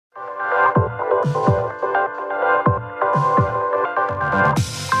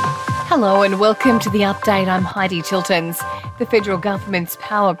Hello and welcome to the update. I'm Heidi Chiltons. The federal government's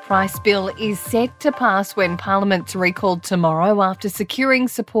power price bill is set to pass when Parliament's recalled tomorrow after securing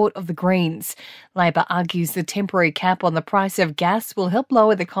support of the Greens. Labor argues the temporary cap on the price of gas will help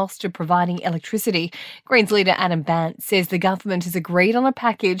lower the cost of providing electricity. Greens leader Adam Bandt says the government has agreed on a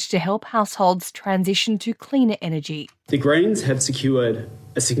package to help households transition to cleaner energy. The Greens have secured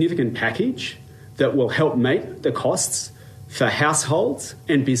a significant package that will help meet the costs for households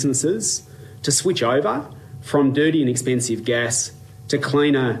and businesses to switch over from dirty and expensive gas to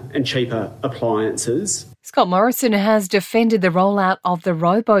cleaner and cheaper appliances. Scott Morrison has defended the rollout of the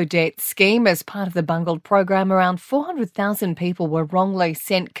robo-debt scheme. As part of the bungled program, around 400,000 people were wrongly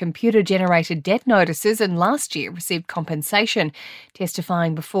sent computer-generated debt notices and last year received compensation.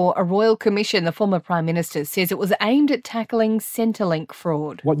 Testifying before a royal commission, the former Prime Minister says it was aimed at tackling Centrelink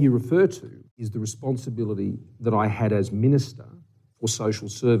fraud. What you refer to is the responsibility that I had as Minister for Social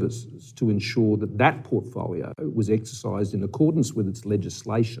Services to ensure that that portfolio was exercised in accordance with its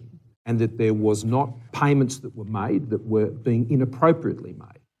legislation, and that there was not payments that were made that were being inappropriately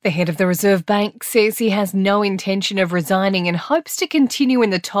made. The head of the Reserve Bank says he has no intention of resigning and hopes to continue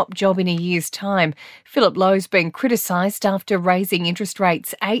in the top job in a year's time. Philip Lowe's been criticised after raising interest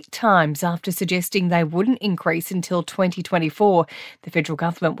rates 8 times after suggesting they wouldn't increase until 2024. The federal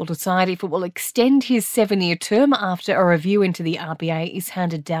government will decide if it will extend his 7-year term after a review into the RBA is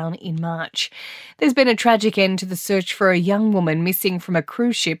handed down in March. There's been a tragic end to the search for a young woman missing from a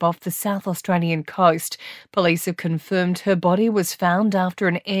cruise ship off the South Australian coast. Police have confirmed her body was found after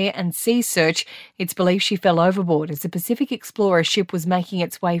an air and sea search. It's believed she fell overboard as the Pacific Explorer ship was making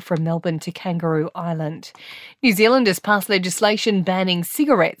its way from Melbourne to Kangaroo Island. New Zealand has passed legislation banning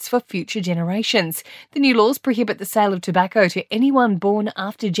cigarettes for future generations. The new laws prohibit the sale of tobacco to anyone born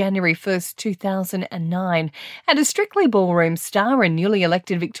after January 1st, 2009. And a Strictly Ballroom star and newly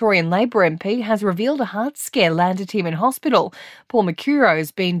elected Victorian Labor MP has revealed a heart scare landed him in hospital. Paul Mercurio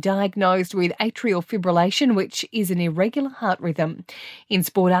has been diagnosed with atrial fibrillation, which is an irregular heart rhythm. In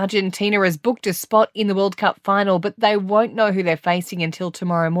sport, Argentina has booked a spot in the World Cup final, but they won't know who they're facing until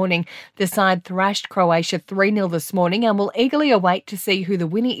tomorrow morning. The side thrashed Croatia 3-0 this morning and will eagerly await to see who the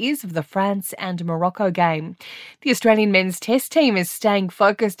winner is of the France and Morocco game. The Australian men's test team is staying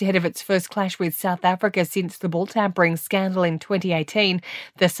focused ahead of its first clash with South Africa since the ball tampering scandal in 2018.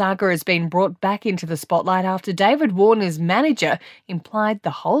 The saga has been brought back into the spotlight after David Warner's manager implied the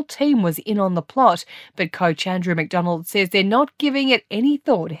whole team was in on the plot, but coach Andrew McDonald says they're not giving it any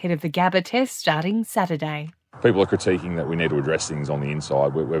thought ahead of the Gabba test starting Saturday. People are critiquing that we need to address things on the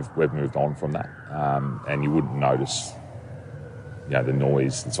inside. We've moved on from that, and you wouldn't notice, the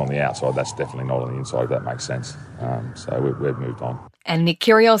noise that's on the outside. That's definitely not on the inside, if that makes sense. So we've moved on. And Nick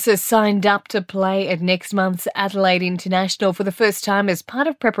Kyrgios has signed up to play at next month's Adelaide International for the first time as part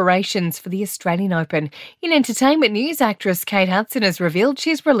of preparations for the Australian Open. In entertainment news, actress Kate Hudson has revealed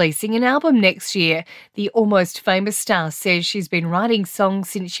she's releasing an album next year. The Almost Famous star says she's been writing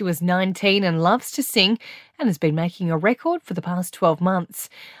songs since she was 19 and loves to sing, and has been making a record for the past 12 months.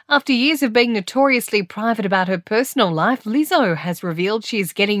 After years of being notoriously private about her personal life, Lizzo has revealed she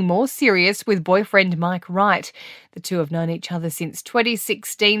is getting more serious with boyfriend Mike Wright. The two have known each other since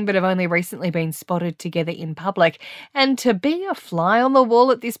 2016 but have only recently been spotted together in public. And to be a fly on the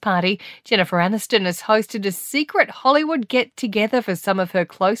wall at this party, Jennifer Aniston has hosted a secret Hollywood get-together for some of her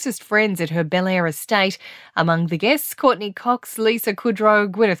closest friends at her Bel Air estate. Among the guests, Courtney Cox, Lisa Kudrow,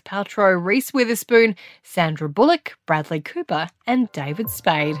 Gwyneth Paltrow, Reese Witherspoon, Sandra Bullock, Bradley Cooper and David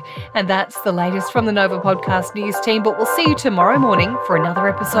Spade. And that's the latest from the Nova Podcast News team, but we'll see you tomorrow morning for another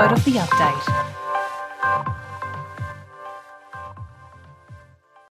episode of The Update.